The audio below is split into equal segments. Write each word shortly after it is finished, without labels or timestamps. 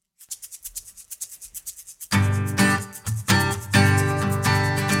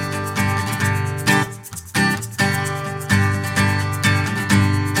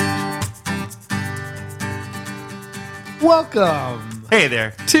Welcome Hey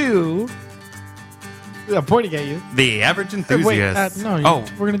there. to... I'm pointing at you. The Average Enthusiast.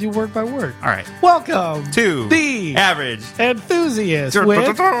 We're going to do word by word. All right. Welcome To the Average Enthusiast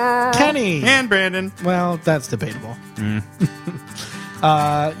with Kenny. and Brandon. Well, that's debatable.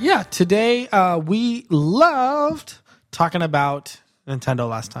 Today we loved talking about Nintendo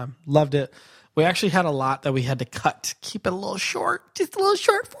last time. Loved it. We actually had a lot that we had to cut to keep it a little short, just a little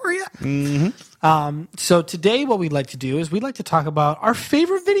short for you. Mm-hmm. So today what we'd like to do is we'd like to talk about our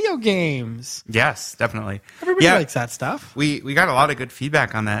favorite video games. Yes, definitely. Everybody likes that stuff. We got a lot of good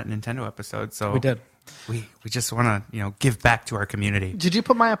feedback on that Nintendo episode, so We did. We just want to give back to our community. Did you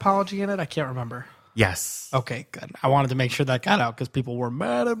put my apology in it? I can't remember. Yes. Okay, good. I wanted to make sure that got out because people were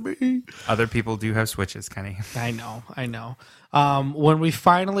mad at me. Other people do have Switches, Kenny. I know. When we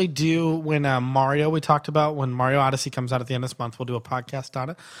finally do, Mario, we talked about when Mario Odyssey comes out at the end of this month, we'll do a podcast on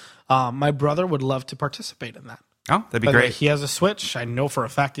it. My brother would love to participate in that. Oh, that'd be By the way, great. he has a Switch. I know for a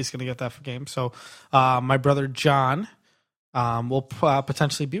fact he's going to get that game. So my brother John will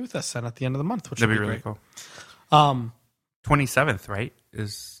potentially be with us then at the end of the month, which That'd would be be really great. cool. 27th, right?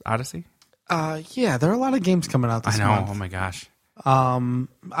 Is Odyssey? Yeah, there are a lot of games coming out this month. Oh my gosh.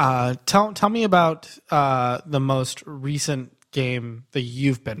 Tell me about the most recent game that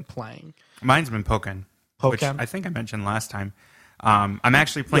you've been playing. Mine's been Pokken. Which Pokken? I think I mentioned last time. I'm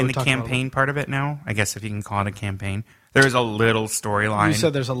actually playing we the talked about campaign part of it now. I guess if you can call it a campaign. There is a little storyline. You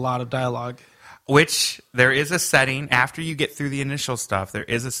said there's a lot of dialogue. Which there is a setting after you get through the initial stuff. There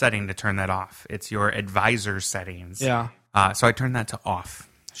is a setting to turn that off. It's your advisor settings. Yeah. So I turned that to off.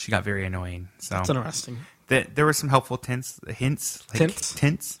 She got very annoying. So That's interesting. there were some helpful hints.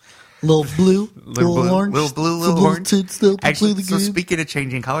 Little blue, Little blue, orange, little blue, some little orange. tints that'll play Actually, the so game. speaking of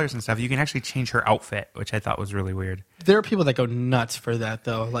changing colors and stuff, you can actually change her outfit, which I thought was really weird. There are people that go nuts for that,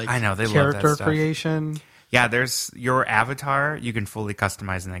 though. Like, I know, they love character that stuff. creation. Yeah, there's your avatar you can fully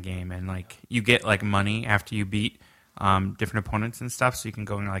customize in that game, and like you get like money after you beat different opponents and stuff, so you can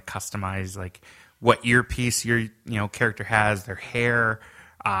go and like customize like what earpiece your character has, their hair.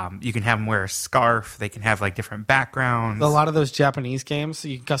 You can have them wear a scarf. They can have like different backgrounds. A lot of those Japanese games,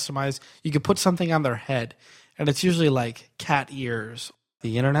 you can customize. You can put something on their head, and it's usually like cat ears.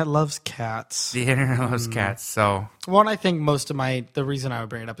 The internet loves cats. The internet loves cats, so One, I think the reason I would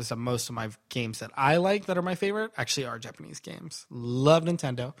bring it up is that most of my games that I like that are my favorite actually are Japanese games. Love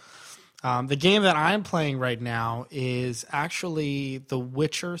Nintendo. The game that I'm playing right now is actually The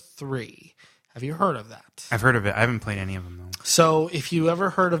Witcher 3. Have you heard of that? I've heard of it. I haven't played any of them though. So if you ever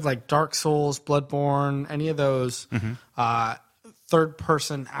heard of like Dark Souls, Bloodborne, any of those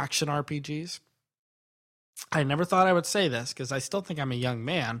third-person action RPGs, I never thought I would say this because I still think I'm a young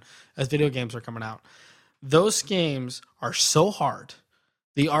man as video games are coming out. Those games are so hard.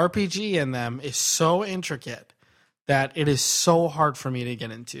 The RPG in them is so intricate that it is so hard for me to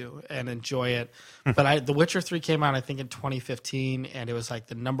get into and enjoy it. But The Witcher 3 came out, I think, in 2015, and it was like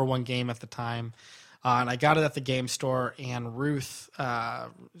the number one game at the time. And I got it at the game store, and Ruth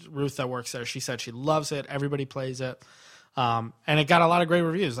that works there, she said she loves it. Everybody plays it. And it got a lot of great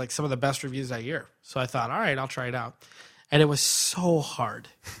reviews, like some of the best reviews that year. So I thought, all right, I'll try it out. And it was so hard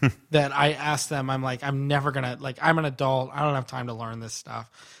that I asked them, I'm like, I'm never going to, like, I'm an adult. I don't have time to learn this stuff.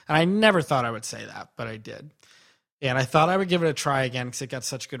 And I never thought I would say that, but I did. And I thought I would give it a try again because it got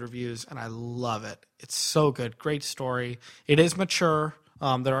such good reviews, and I love it. It's so good. Great story. It is mature.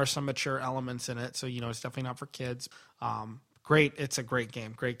 There are some mature elements in it, so, it's definitely not for kids. Great. It's a great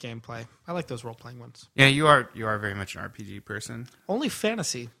game. Great gameplay. I like those role-playing ones. Yeah, you are very much an RPG person. Only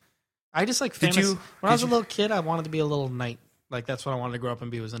fantasy. I just like fantasy. When I was a little kid, I wanted to be a little knight. Like, that's what I wanted to grow up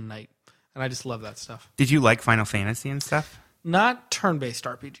and be, was a knight. And I just love that stuff. Did you like Final Fantasy and stuff? Not turn-based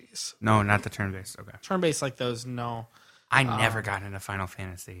RPGs. No, not the turn-based. Okay. Turn-based like those, no. I never got into Final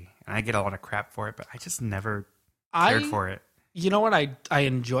Fantasy, and I get a lot of crap for it, but I just never cared for it. You know what? I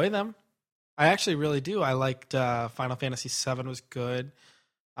enjoy them. I actually really do. I liked Final Fantasy VII was good.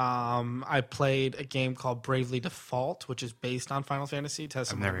 I played a game called Bravely Default, which is based on Final Fantasy. It has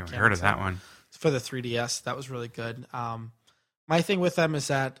some I've never even mechanics heard of in that it. one. It's for the 3DS. That was really good. My thing with them is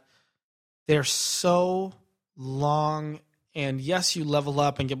that they're so long, and yes, you level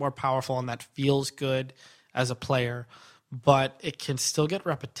up and get more powerful, and that feels good as a player, but it can still get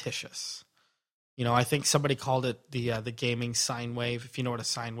repetitious. I think somebody called it the gaming sine wave. If you know what a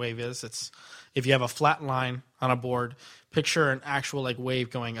sine wave is, it's if you have a flat line on a board, picture an actual like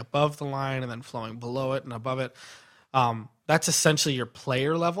wave going above the line and then flowing below it and above it. That's essentially your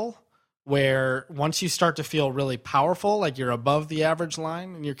player level, where once you start to feel really powerful, like you're above the average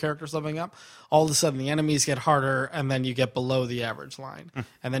line and your character's leveling up, all of a sudden the enemies get harder and then you get below the average line.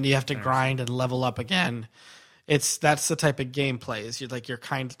 And then you have to grind and level up again. that's the type of gameplay. Is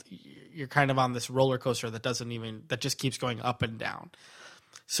you're kind of on this roller coaster that just keeps going up and down.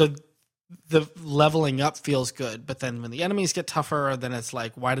 So the leveling up feels good, but then when the enemies get tougher, then it's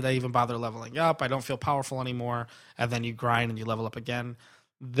like, why did I even bother leveling up? I don't feel powerful anymore. And then you grind and you level up again.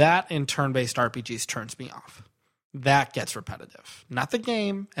 That in turn-based RPGs turns me off. That gets repetitive. Not the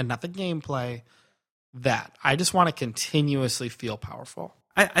game and not the gameplay. That I just want to continuously feel powerful.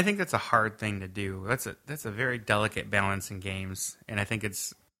 I think that's a hard thing to do. That's a very delicate balance in games, and I think it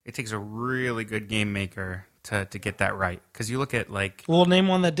takes a really good game maker to get that right. Because you look at well, name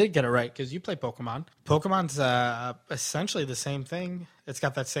one that did get it right. Because you play Pokemon. Pokemon's essentially the same thing. It's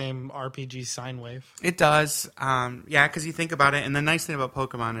got that same RPG sine wave. It does, yeah. Because you think about it, and the nice thing about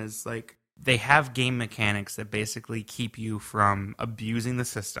Pokemon is they have game mechanics that basically keep you from abusing the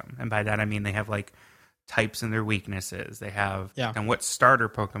system, and by that I mean they have types and their weaknesses. They have and what starter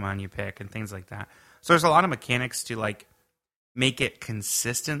Pokemon you pick and things like that. So there's a lot of mechanics to make it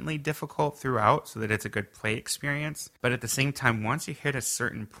consistently difficult throughout so that it's a good play experience. But at the same time, once you hit a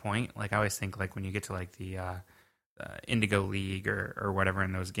certain point, I always think when you get to the Indigo League or whatever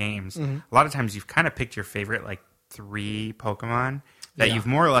in those games, a lot of times you've kind of picked your favorite 3 Pokemon that you've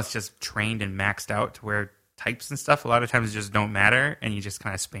more or less just trained and maxed out to where types and stuff a lot of times just don't matter, and you just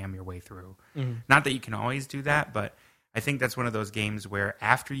kind of spam your way through. Not that you can always do that, but I think that's one of those games where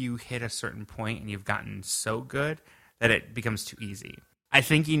after you hit a certain point and you've gotten so good that it becomes too easy. I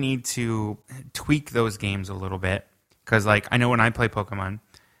think you need to tweak those games a little bit, because I know when I play Pokemon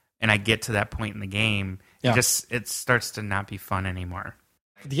and I get to that point in the game, it starts to not be fun anymore.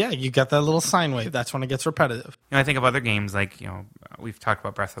 Yeah, you got that little sine wave. That's when it gets repetitive. I think of other games we've talked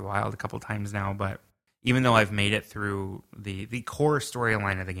about Breath of the Wild a couple times now, but even though I've made it through the core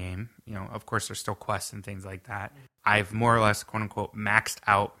storyline of the game, of course there's still quests and things like that. I've more or less, quote unquote, maxed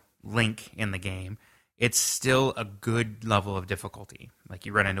out Link in the game. It's still a good level of difficulty.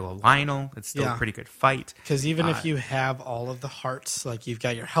 You run into a Lionel, it's still a pretty good fight. Because even if you have all of the hearts, you've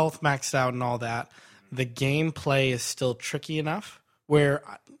got your health maxed out and all that, the gameplay is still tricky enough where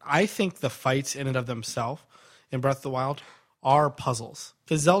I think the fights in and of themselves in Breath of the Wild are puzzles.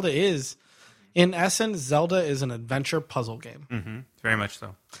 Because in essence, Zelda is an adventure puzzle game. Mm-hmm. Very much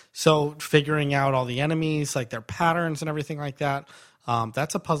so. So figuring out all the enemies, their patterns and everything like that,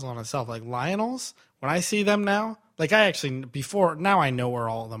 that's a puzzle in itself. Lionels, when I see them now, now I know where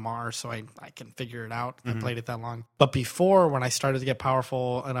all of them are, so I can figure it out. I played it that long. But before, when I started to get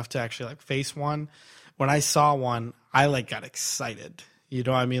powerful enough to actually face one, when I saw one, I got excited. You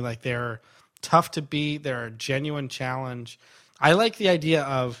know what I mean? They're tough to beat. They're a genuine challenge. I like the idea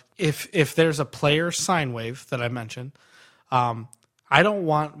of if there's a player sine wave that I mentioned, I don't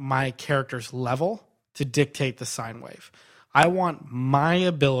want my character's level to dictate the sine wave. I want my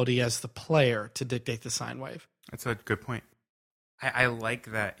ability as the player to dictate the sine wave. That's a good point. I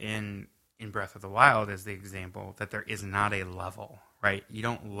like that in Breath of the Wild as the example that there is not a level, right? You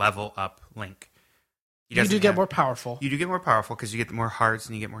don't level up Link. You do get more powerful. You do get more powerful because you get more hearts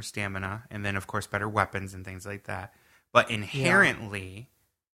and you get more stamina, and then, of course, better weapons and things like that. But inherently,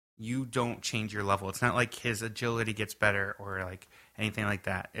 you don't change your level. It's not like his agility gets better or anything like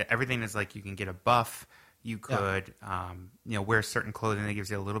that. Everything is you can get a buff. You could, wear certain clothing that gives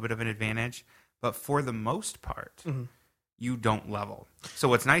you a little bit of an advantage. But for the most part, you don't level. So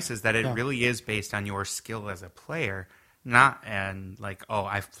what's nice is that it really is based on your skill as a player, not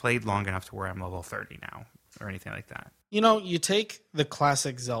I've played long enough to where I'm level 30 now or anything like that. You take the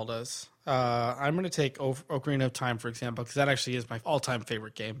classic Zeldas. I'm going to take Ocarina of Time, for example, because that actually is my all-time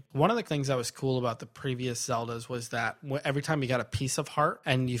favorite game. One of the things that was cool about the previous Zeldas was that every time you got a piece of heart,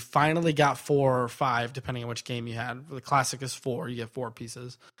 and you finally got 4 or 5, depending on which game you had. The classic is 4. You get 4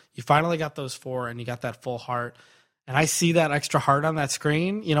 pieces. You finally got those 4, and you got that full heart. And I see that extra heart on that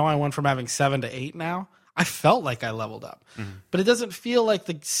screen. I went from having 7 to 8 now. I felt like I leveled up. But it doesn't feel like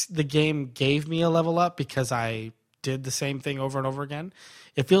the game gave me a level up because I did the same thing over and over again.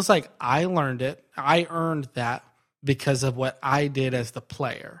 It feels like I learned it. I earned that because of what I did as the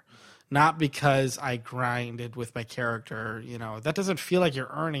player, not because I grinded with my character. That doesn't feel like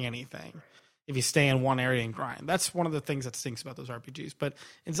you're earning anything if you stay in one area and grind. That's one of the things that stinks about those RPGs. But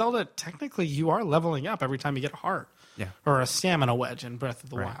in Zelda, technically, you are leveling up every time you get a heart or a stamina wedge in Breath of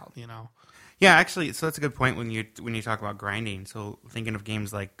the Wild. Yeah, actually, so that's a good point when you talk about grinding. So thinking of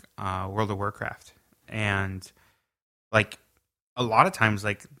games like World of Warcraft and a lot of times,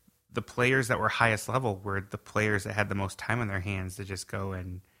 the players that were highest level were the players that had the most time on their hands to just go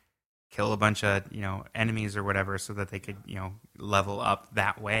and kill a bunch of, enemies or whatever so that they could, level up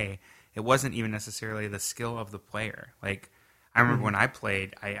that way. It wasn't even necessarily the skill of the player. I remember when I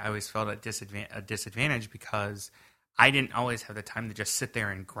played, I always felt a disadvantage because I didn't always have the time to just sit there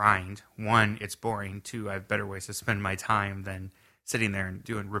and grind. One, it's boring. Two, I have better ways to spend my time than sitting there and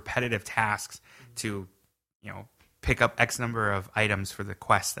doing repetitive tasks to, pick up X number of items for the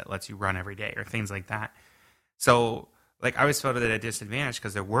quest that lets you run every day or things like that. So, I always felt at a disadvantage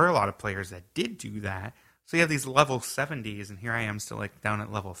because there were a lot of players that did do that. So you have these level 70s, and here I am still down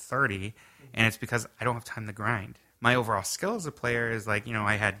at level 30, and it's because I don't have time to grind. My overall skill as a player is I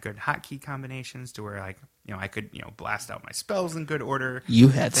had good hotkey combinations to where I could blast out my spells in good order. You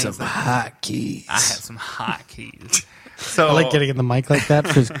had some hotkeys. I had some hotkeys. So I like getting in the mic like that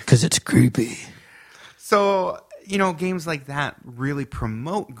because it's creepy. So games like that really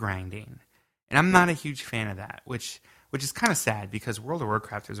promote grinding, and I'm not a huge fan of that, which is kind of sad because World of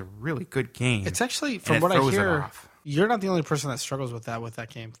Warcraft is a really good game. It's actually, from what I hear, you're not the only person that struggles with that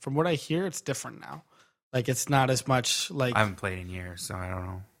game. From what I hear, it's different now. It's not as much I haven't played in years, so I don't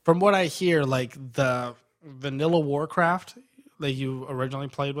know. From what I hear, the vanilla Warcraft that you originally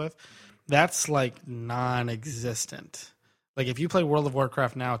played with, that's non-existent. If you play World of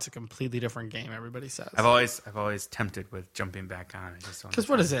Warcraft now, it's a completely different game. Everybody says. I've always tempted with jumping back on it. Because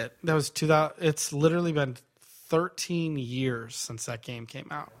what is it? That was 2000. It's literally been 13 years since that game came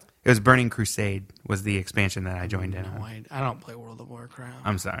out. It was Burning Crusade was the expansion that I joined in. No, I don't play World of Warcraft.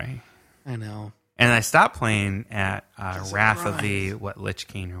 I'm sorry. I know. And I stopped playing at Wrath of the Lich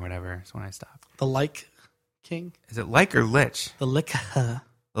King or whatever. That's when I stopped. The Lich King? Is it Lich or Lich? The Lich.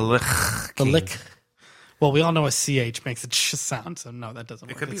 The Lich King. The Lich. Well, we all know a CH makes it sound, so no, that doesn't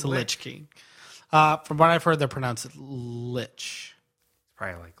work. It's a Lich King. From what I've heard, they pronounce it Lich. It's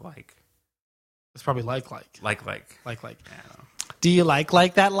probably like. It's probably like. Like. Yeah, do you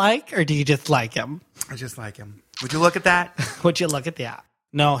like that or do you just like him? I just like him. Would you look at that? Would you look at that?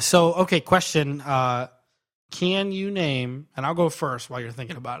 No. So, okay, question. Can you name, and I'll go first while you're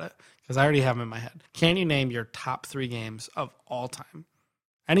thinking about it, because I already have them in my head. Can you name your top 3 games of all time?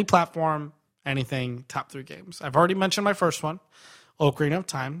 Any platform, anything, top 3 games. I've already mentioned my first one, Ocarina of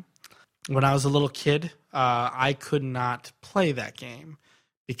Time. When I was a little kid, I could not play that game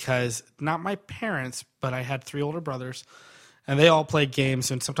because not my parents, but I had 3 older brothers, and they all played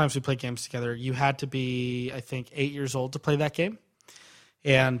games, and sometimes we played games together. You had to be, I think, 8 years old to play that game.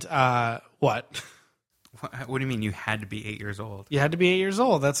 And what? What do you mean you had to be 8 years old? You had to be 8 years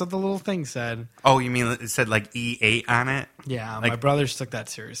old. That's what the little thing said. Oh, you mean it said E8 on it? Yeah, my brothers took that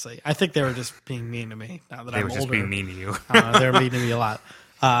seriously. I think they were just being mean to me now that I'm older. They were just being mean to you. They were mean to me a lot.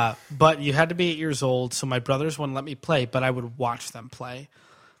 But you had to be 8 years old, so my brothers wouldn't let me play, but I would watch them play.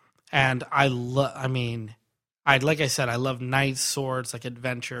 And like I said, I love knights, swords,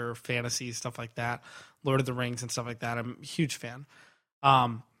 adventure, fantasy, stuff like that. Lord of the Rings and stuff like that. I'm a huge fan.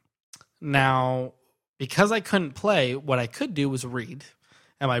 Now, because I couldn't play, what I could do was read.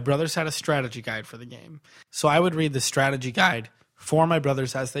 And my brothers had a strategy guide for the game. So I would read the strategy guide for my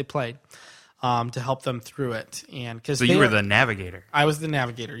brothers as they played to help them through it. So you were the navigator. I was the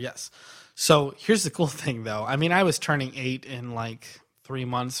navigator, yes. So here's the cool thing, though. I mean, I was turning 8 in 3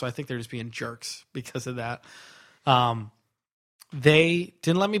 months, so I think they're just being jerks because of that. They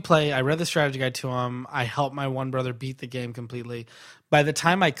didn't let me play. I read the strategy guide to them. I helped my one brother beat the game completely. By the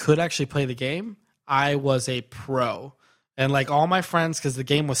time I could actually play the game, I was a pro. And all my friends, because the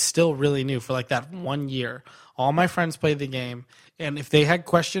game was still really new for that 1 year, all my friends played the game. And if they had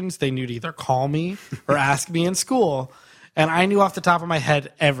questions, they knew to either call me or ask me in school. And I knew off the top of my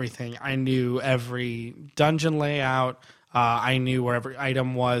head everything. I knew every dungeon layout. I knew where every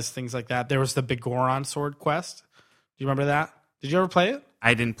item was, things like that. There was the Big Goron sword quest. Do you remember that? Did you ever play it?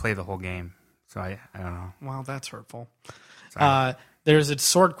 I didn't play the whole game, so I don't know. Well, that's hurtful. There's a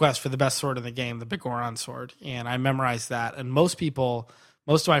sword quest for the best sword in the game, the Big Goron sword, and I memorized that. And most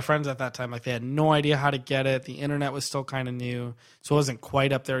of my friends at that time, they had no idea how to get it. The internet was still kind of new, so it wasn't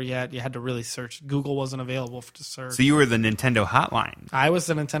quite up there yet. You had to really search. Google wasn't available to search. So you were the Nintendo hotline. I was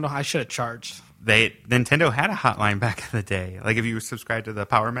the Nintendo. I should have charged. Nintendo had a hotline back in the day. If you were subscribed to the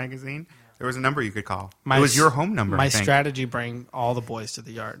Power magazine, there was a number you could call. It was your home number. My strategy: bring all the boys to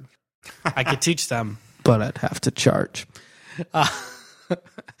the yard. I could teach them, but I'd have to charge.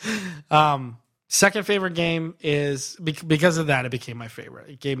 Second favorite game is because of that, it became my favorite.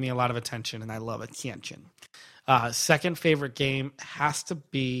 It gave me a lot of attention, and I love attention. Second favorite game has to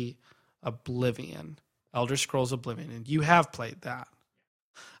be Oblivion, Elder Scrolls Oblivion, and you have played that.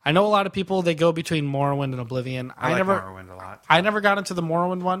 I know a lot of people, they go between Morrowind and Oblivion. I like Morrowind a lot. I never got into the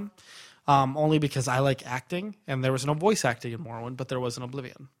Morrowind one, only because I like acting, and there was no voice acting in Morrowind, but there was in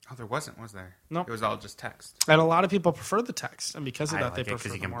Oblivion. Oh, there wasn't, was there? No. Nope. It was all just text. And a lot of people prefer the text, and because of that, they prefer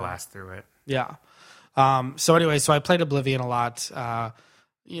because you can blast through it. Yeah. So anyway, so I played Oblivion a lot.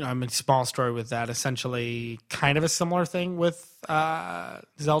 I'm a small story with that. Essentially, kind of a similar thing with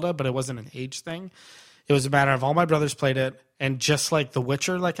Zelda, but it wasn't an age thing. It was a matter of all my brothers played it, and just like The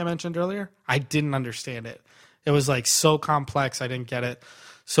Witcher, like I mentioned earlier, I didn't understand it. It was like so complex, I didn't get it.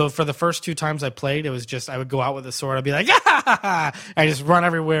 So for the first 2 times I played, it was just I would go out with a sword, I'd be like, ah! I just run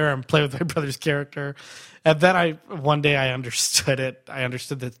everywhere and play with my brother's character. And then one day I understood it. I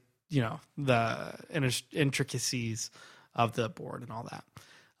understood the intricacies of the board and all that.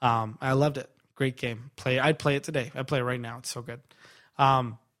 I loved it. Great game. I'd play it today. I'd play it right now. It's so good.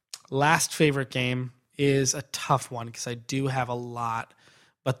 Last favorite game is a tough one because I do have a lot.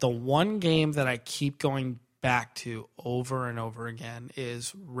 But the one game that I keep going back to over and over again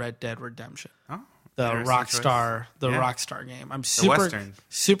is Red Dead Redemption. Oh, the Rockstar game. I'm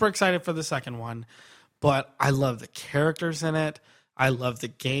super excited for the second one, but I love the characters in it. I love the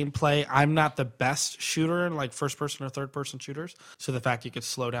gameplay. I'm not the best shooter in like first person or third person shooters, so the fact you could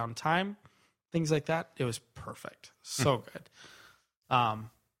slow down time, things like that, it was perfect. So good.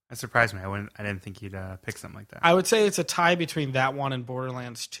 That surprised me. I didn't think you'd pick something like that. I would say it's a tie between that one and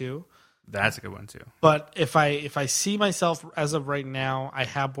Borderlands 2. That's a good one too. But if I see myself as of right now, I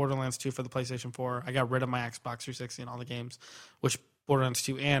have Borderlands 2 for the PlayStation 4. I got rid of my Xbox 360 and all the games, which Borderlands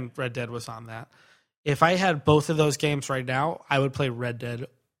 2 and Red Dead was on that. If I had both of those games right now, I would play Red Dead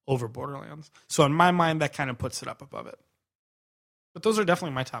over Borderlands. So in my mind, that kind of puts it up above it. But those are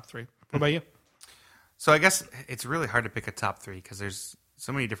definitely my top 3. What about you? So I guess it's really hard to pick a top 3 because there's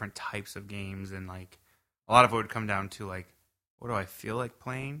so many different types of games, and like a lot of it would come down to like, what do I feel like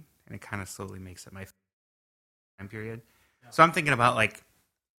playing? And it kind of slowly makes it my time period. Yeah. So I'm thinking about like,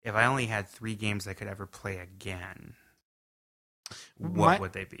 if I only had 3 games I could ever play again, what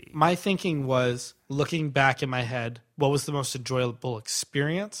would they be? My thinking was, looking back in my head, what was the most enjoyable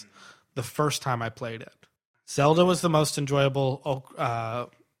experience the first time I played it? Zelda was the most enjoyable,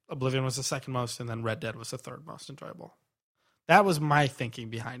 Oblivion was the second most, and then Red Dead was the third most enjoyable. That was my thinking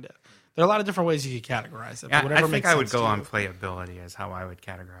behind it. There are a lot of different ways you could categorize it. Yeah, I think I would go on playability as how I would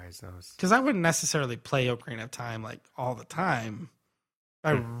categorize those. Because I wouldn't necessarily play Ocarina of Time like all the time.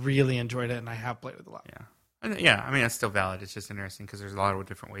 I really enjoyed it, and I have played it a lot. Yeah, I mean, that's still valid. It's just interesting because there's a lot of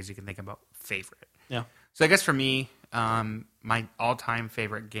different ways you can think about favorite. Yeah. So I guess for me, my all-time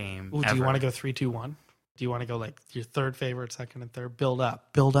favorite game ever. Do you want to go 3, 2, 1? Do you want to go like your third favorite, second, and third? Build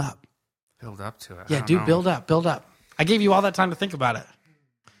up. Build up. Build up to it. Yeah, dude, build up. Build up. I gave you all that time to think about it.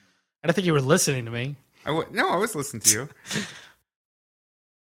 I don't think you were listening to me. No, I was listening to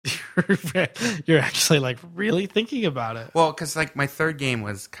you. You're actually like really thinking about it. Well, because like my third game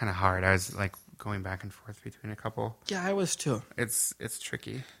was kind of hard. I was like going back and forth between a couple. Yeah, I was too. It's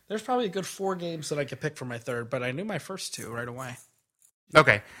tricky. There's probably a good 4 games that I could pick for my third, but I knew my first 2 right away.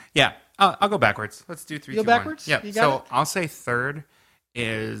 Okay, yeah. I'll go backwards. Let's do 3, 2, 1. Go backwards? Yeah. So I'll say third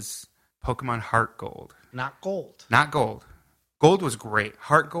is Pokemon Heart Gold. Not Gold. Not Gold. Gold was great.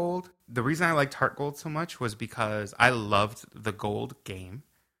 Heart Gold, the reason I liked Heart Gold so much was because I loved the Gold game,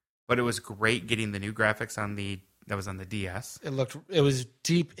 but it was great getting the new graphics that was on the DS. It was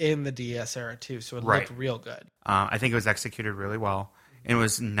deep in the DS era too, so it looked real good. I think it was executed really well. And it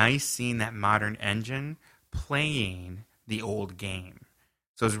was nice seeing that modern engine playing the old game.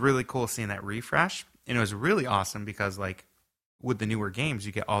 So it was really cool seeing that refresh. And it was really awesome because like with the newer games,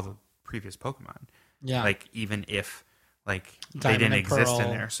 you get all the previous Pokemon. Yeah. Like even if like Diamond they didn't and exist Pearl,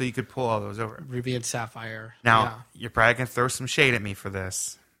 in there. So you could pull all those over. Ruby and Sapphire. Now, you're probably going to throw some shade at me for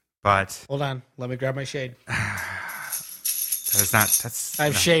this, but... Hold on. Let me grab my shade. I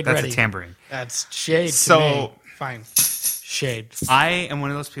have shade ready. That's a tambourine. That's shade to me. Fine. Shade. I am one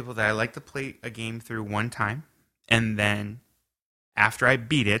of those people that I like to play a game through one time, and then after I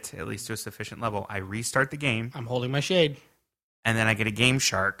beat it, at least to a sufficient level, I restart the game. I'm holding my shade. And then I get a Game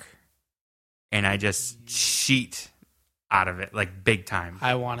Shark, and I just cheat out of it, like big time.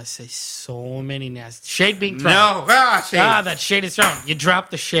 I want to say so many nasty... Shade being thrown. No! Shade. That shade is thrown. You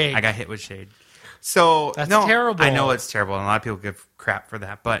dropped the shade. I got hit with shade. So that's terrible. I know it's terrible, and a lot of people give crap for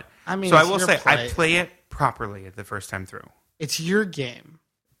that. But I mean, so I will say I play it properly the first time through. It's your game,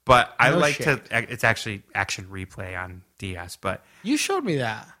 but I like to. It's actually Action Replay on DS, but you showed me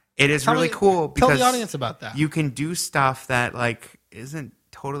that. It is really cool because tell the audience about that. You can do stuff that like isn't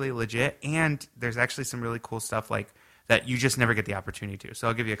totally legit, and there's actually some really cool stuff like that you just never get the opportunity to. So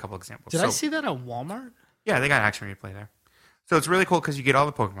I'll give you a couple examples. Did I see that at Walmart? Yeah, they got Action Replay there. So it's really cool because you get all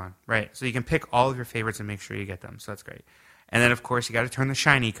the Pokemon, right? So you can pick all of your favorites and make sure you get them. So that's great. And then, of course, you got to turn the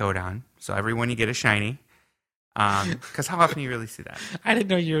shiny code on. So everyone you get a shiny. Because how often do you really see that? I didn't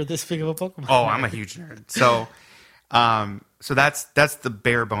know you were this big of a Pokemon. Oh, I'm a huge nerd. So So that's the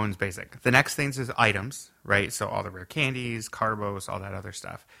bare bones basic. The next things is items, right? So all the rare candies, carbos, all that other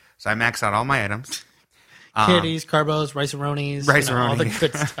stuff. So I max out all my items. Candies, carbos, rice-a-ronis, all the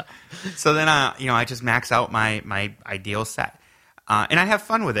good stuff. So then, I just max out my ideal set. And I have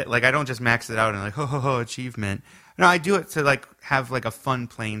fun with it. Like, I don't just max it out and like, ho, achievement. No, I do it to like have like a fun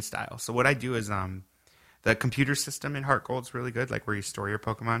playing style. So what I do is, the computer system in Heart Gold is really good, like where you store your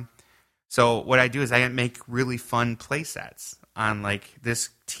Pokemon. So what I do is I make really fun play sets on like this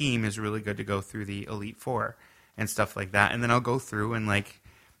team is really good to go through the Elite Four and stuff like that. And then I'll go through and like,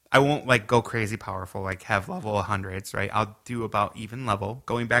 I won't like go crazy powerful, like have level 100s, right? I'll do about even level.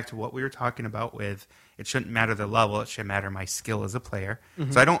 Going back to what we were talking about with it shouldn't matter the level, it should matter my skill as a player.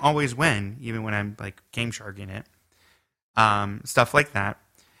 Mm-hmm. So I don't always win, even when I'm like game sharking it. Stuff like that.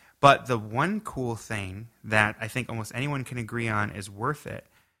 But the one cool thing that I think almost anyone can agree on is worth it.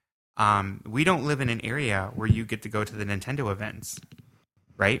 We don't live in an area where you get to go to the Nintendo events,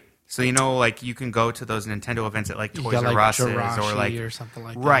 right? So, like you can go to those Nintendo events at like Toys R Us or like or something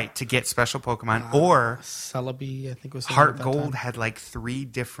like that. Right, to get special Pokemon. Or Celebi, I think was Heart Gold had like 3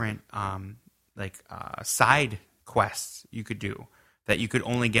 different side quests you could do that you could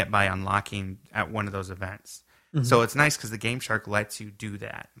only get by unlocking at one of those events. Mm-hmm. So it's nice because the Game Shark lets you do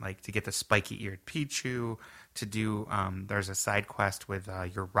that, like to get the spiky-eared Pichu, to do, there's a side quest with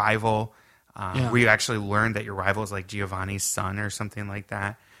your rival, where you actually learn that your rival is like Giovanni's son or something like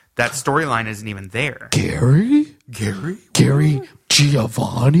that. That storyline isn't even there. Gary Giovanni? Gary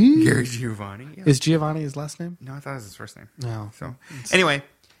Giovanni? Yeah. Is Giovanni his last name? No, I thought it was his first name. No. So anyway,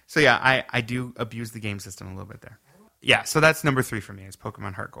 I do abuse the game system a little bit there. Yeah, so that's number 3 for me is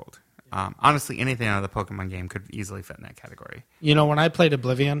Pokemon Heart Gold. Honestly, anything out of the Pokemon game could easily fit in that category. When I played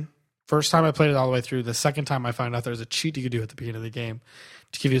Oblivion, first time I played it all the way through, the second time I found out there's a cheat you could do at the beginning of the game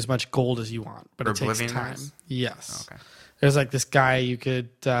to give you as much gold as you want, but it takes time. Yes. Oh, okay. There's like this guy you could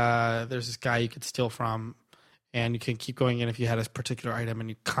steal from, and you can keep going in if you had a particular item, and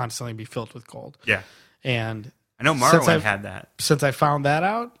you constantly be filled with gold. Yeah. And I know Morrowind had that. Since I found that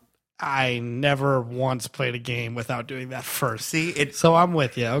out, I never once played a game without doing that first. So I'm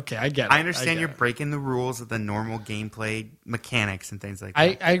with you. Okay, I get it. I understand you're breaking the rules of the normal gameplay mechanics and things like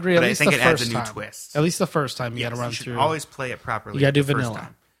that. I agree. But I think it adds a new twist. At least the first time you got to run through. Always play it properly. You got to do vanilla.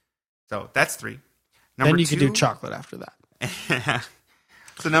 Time. So that's 3. Then you can do chocolate after that.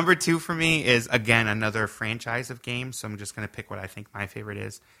 So number 2 for me is, again, another franchise of games. So I'm just going to pick what I think my favorite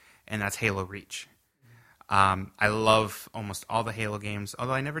is, and that's Halo Reach. I love almost all the Halo games,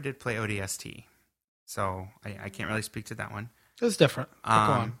 although I never did play ODST. So I can't really speak to that one. It was different. Go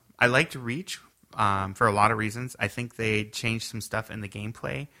on. I liked Reach for a lot of reasons. I think they changed some stuff in the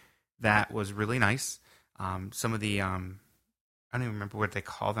gameplay that was really nice. Some of the... I don't even remember what they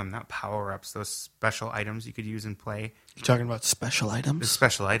call them. Not power-ups. Those special items you could use in play. You're talking about special items? The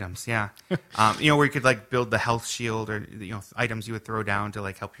special items, yeah. Where you could like build the health shield or items you would throw down to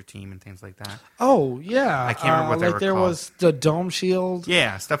like help your team and things like that. Oh yeah, I can't remember what they were called. There was the dome shield.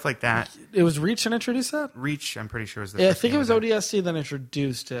 Yeah, stuff like that. It was Reach that introduced that. Reach, I'm pretty sure was the. Yeah, I think it was ODST that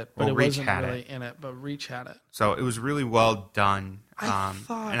introduced it, but it Reach wasn't really in it. But Reach had it. So it was really well done.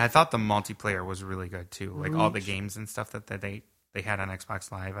 I thought the multiplayer was really good too. Like all the games and stuff that they had on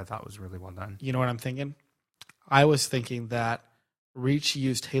Xbox Live, I thought was really well done. You know what I'm thinking? I was thinking that Reach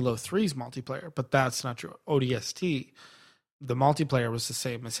used Halo 3's multiplayer, but that's not true. ODST, the multiplayer was the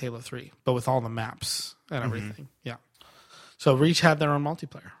same as Halo 3, but with all the maps and everything. Mm-hmm. Yeah. So Reach had their own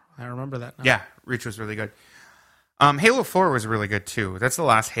multiplayer. I remember that now. Yeah, Reach was really good. Halo 4 was really good too. That's the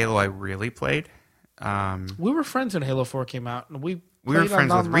last Halo I really played. We were friends when Halo 4 came out, and we were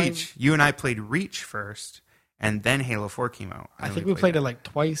friends with Reach. You and I played Reach first. And then Halo 4 came out. I think we played it like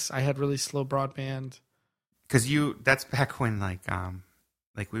twice. I had really slow broadband. Because that's back when like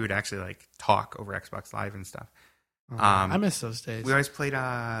we would actually like talk over Xbox Live and stuff. I miss those days. We always played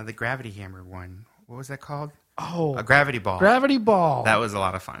the Gravity Hammer one. What was that called? Oh, a Gravity Ball. Gravity Ball. That was a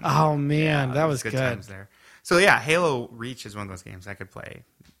lot of fun. Oh man, that was good times there. So yeah, Halo Reach is one of those games I could play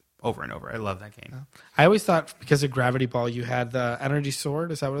over and over. I love that game. I always thought because of Gravity Ball, you had the Energy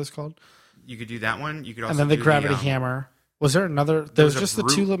Sword. Is that what it's called? You could do that one. You could also and then the Gravity Hammer. Was there another? There's just the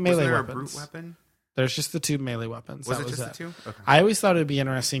 2 melee weapons. A brute weapon? There's just the 2 melee weapons. Was it just the 2? Okay. I always thought it'd be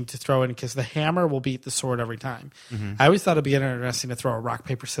interesting to throw in because the hammer will beat the sword every time. Mm-hmm. I always thought it'd be interesting to throw a rock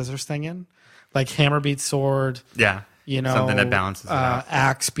paper scissors thing in, like hammer beats sword. Yeah, something that balances it out.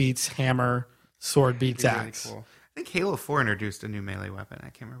 Axe beats hammer, sword beats axe. Really cool. I think Halo 4 introduced a new melee weapon.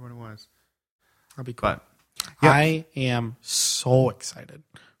 I can't remember what it was. That'd be cool. But, I am so excited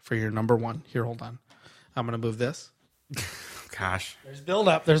for your number 1. Here, hold on. I'm going to move this. Gosh. There's build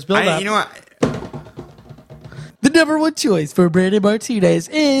up. You know what? The number one choice for Brandon Martinez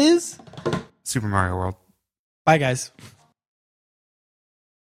is Super Mario World. Bye, guys.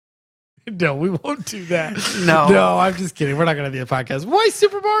 No, we won't do that. No, I'm just kidding. We're not going to do a podcast. Why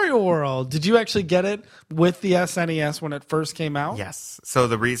Super Mario World? Did you actually get it with the SNES when it first came out? Yes. So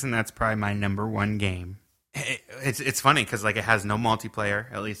the reason that's probably my number one game, it's funny because like it has no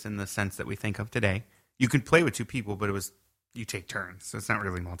multiplayer, at least in the sense that we think of today. You could play with two people, but you take turns, so it's not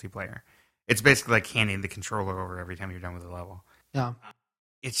really multiplayer. It's basically like handing the controller over every time you're done with a level. Yeah.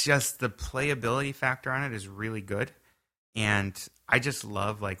 It's just the playability factor on it is really good. And I just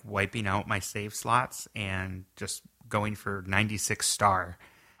love like wiping out my save slots and just going for 96 star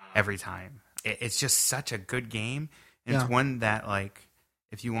every time. It's just such a good game. And It's one that like,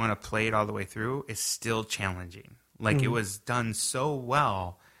 if you want to play it all the way through, is still challenging. Like it was done so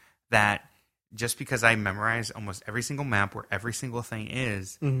well that just because I memorize almost every single map where every single thing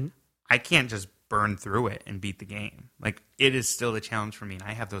is, I can't just burn through it and beat the game. Like it is still a challenge for me. And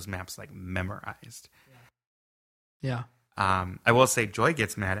I have those maps like memorized. Yeah. I will say Joy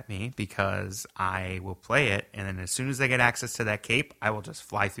gets mad at me because I will play it, and then as soon as I get access to that cape, I will just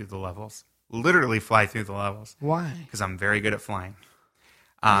fly through the levels. Literally fly through the levels. Why? Because I'm very good at flying.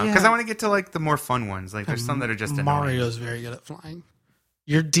 Because I want to get to like the more fun ones. Like there's some that are just annoying. Mario's very good at flying.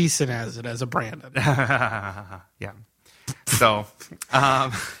 You're decent as it as a Brandon. Yeah. So,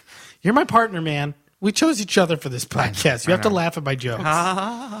 you're my partner, man. We chose each other for this podcast. You have to laugh at my jokes.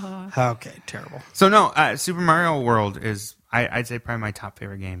 Okay, terrible. So no, Super Mario World is I'd say probably my top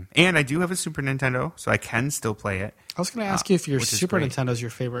favorite game, and I do have a Super Nintendo, so I can still play it. I was going to ask you if your Super Nintendo is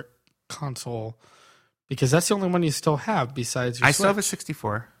your favorite console, because that's the only one you still have besides your I Switch. still have a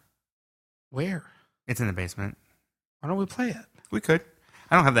 64. Where? It's in the basement. Why don't we play it? We could.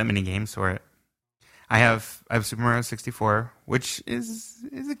 I don't have that many games for it. I have Super Mario 64, which is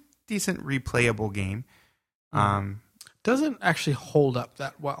a decent replayable game. Doesn't actually hold up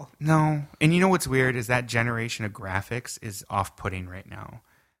that well. No. And you know what's weird is that generation of graphics is off-putting right now.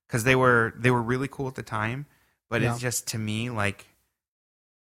 Because they were really cool at the time, but it's just, to me, like,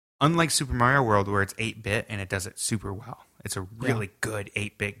 unlike Super Mario World where it's 8-bit and it does it super well. It's a really good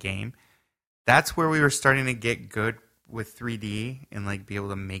 8-bit game. That's where we were starting to get good with 3D and like be able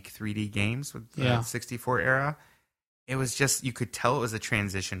to make 3D games with the 64 era. It was just, you could tell it was a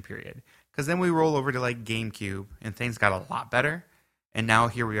transition period. Because then we roll over to like GameCube and things got a lot better. And now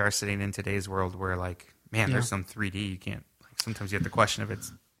here we are sitting in today's world where like, man, there's some 3D. You can't, like, sometimes you have the question if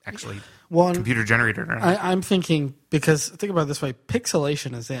it's actually computer generated or not. I'm thinking, because think about it this way,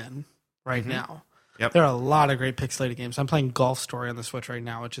 pixelation is in right now. Yep. There are a lot of great pixelated games. I'm playing Golf Story on the Switch right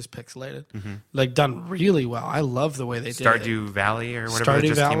now, which is pixelated. Like, done really well. I love the way they did it. Stardew Valley or whatever Stardew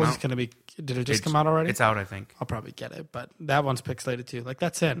just Valley came is out. going to be... Did it just come out already? It's out, I think. I'll probably get it, but that one's pixelated too. Like,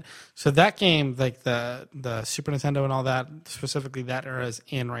 that's in. So that game, like the Super Nintendo and all that, specifically that era is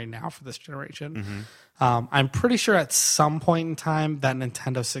in right now for this generation. I'm pretty sure at some point in time that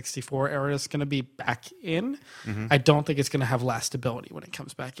Nintendo 64 era is going to be back in. I don't think it's going to have lastability when it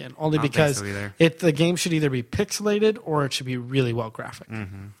comes back in, only because the game should either be pixelated or it should be really well graphic.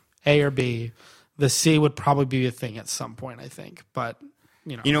 A or B. The C would probably be a thing at some point, I think, but...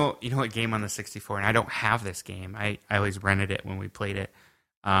 You know what game on the 64, and I don't have this game. I always rented it when we played it.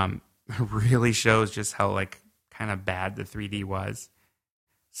 Really shows just how like kind of bad the 3D was.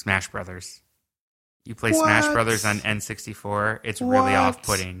 Smash Brothers. You play Smash Brothers on N64, it's really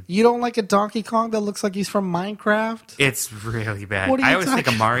off-putting. You don't like a Donkey Kong that looks like he's from Minecraft? It's really bad. What are you I always think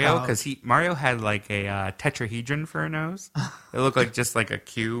of Mario about? because Mario had like a tetrahedron for a nose. It looked like just like a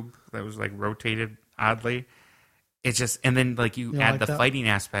cube that was like rotated oddly. It's just, and then like you add the fighting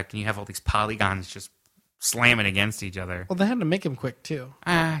aspect and you have all these polygons just slamming against each other. Well, they had to make him quick too.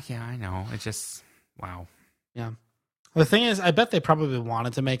 Yeah, I know. It just, wow. Yeah. The thing is, I bet they probably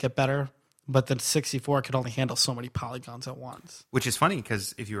wanted to make it better, but the 64 could only handle so many polygons at once. Which is funny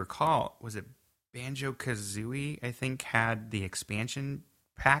because if you recall, was it Banjo-Kazooie, I think, had the expansion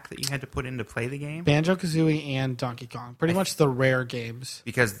pack that you had to put in to play the game? Banjo-Kazooie and Donkey Kong. Pretty much the rare games.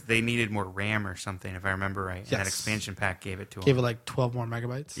 Because they needed more RAM or something, if I remember right. Yes. And that expansion pack gave it to them. Gave it like 12 more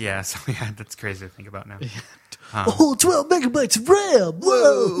megabytes. Yeah, so that's crazy to think about now. 12 megabytes of RAM!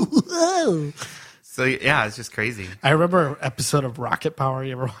 Whoa! So yeah, it's just crazy. I remember an episode of Rocket Power.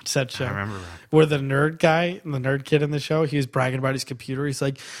 You ever watch that show? I remember that. Where the nerd guy, the nerd kid in the show, he was bragging about his computer. He's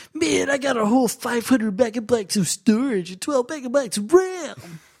like, man, I got a whole 500 megabytes of storage and 12 megabytes of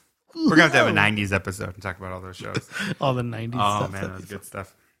RAM. We're going to have a 90s episode and talk about all those shows. All the 90s stuff. Oh, man, that was good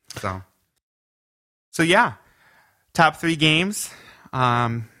stuff. So yeah, top 3 games.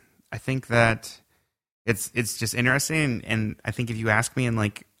 I think that it's just interesting. And I think if you ask me in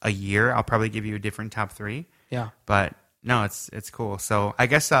like a year, I'll probably give you a different top 3. Yeah. But no, it's cool. So I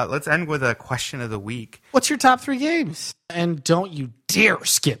guess let's end with a question of the week. What's your top 3 games? And don't you dare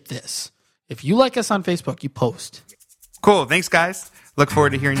skip this. If you like us on Facebook, you post. Cool. Thanks, guys. Look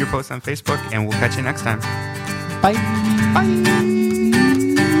forward to hearing your posts on Facebook, and we'll catch you next time. Bye. Bye.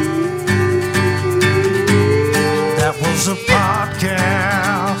 That was a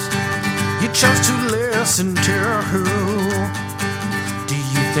podcast you chose to listen to. Do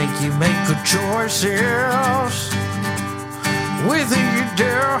you think you make good choices? Whether you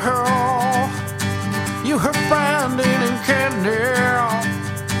do, you heard Brandon and Candy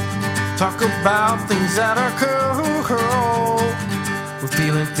talk about things that are cool. We're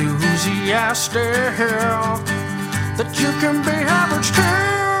feeling enthusiastic that you can be average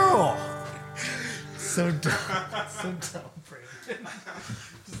too. So dumb, Brandon.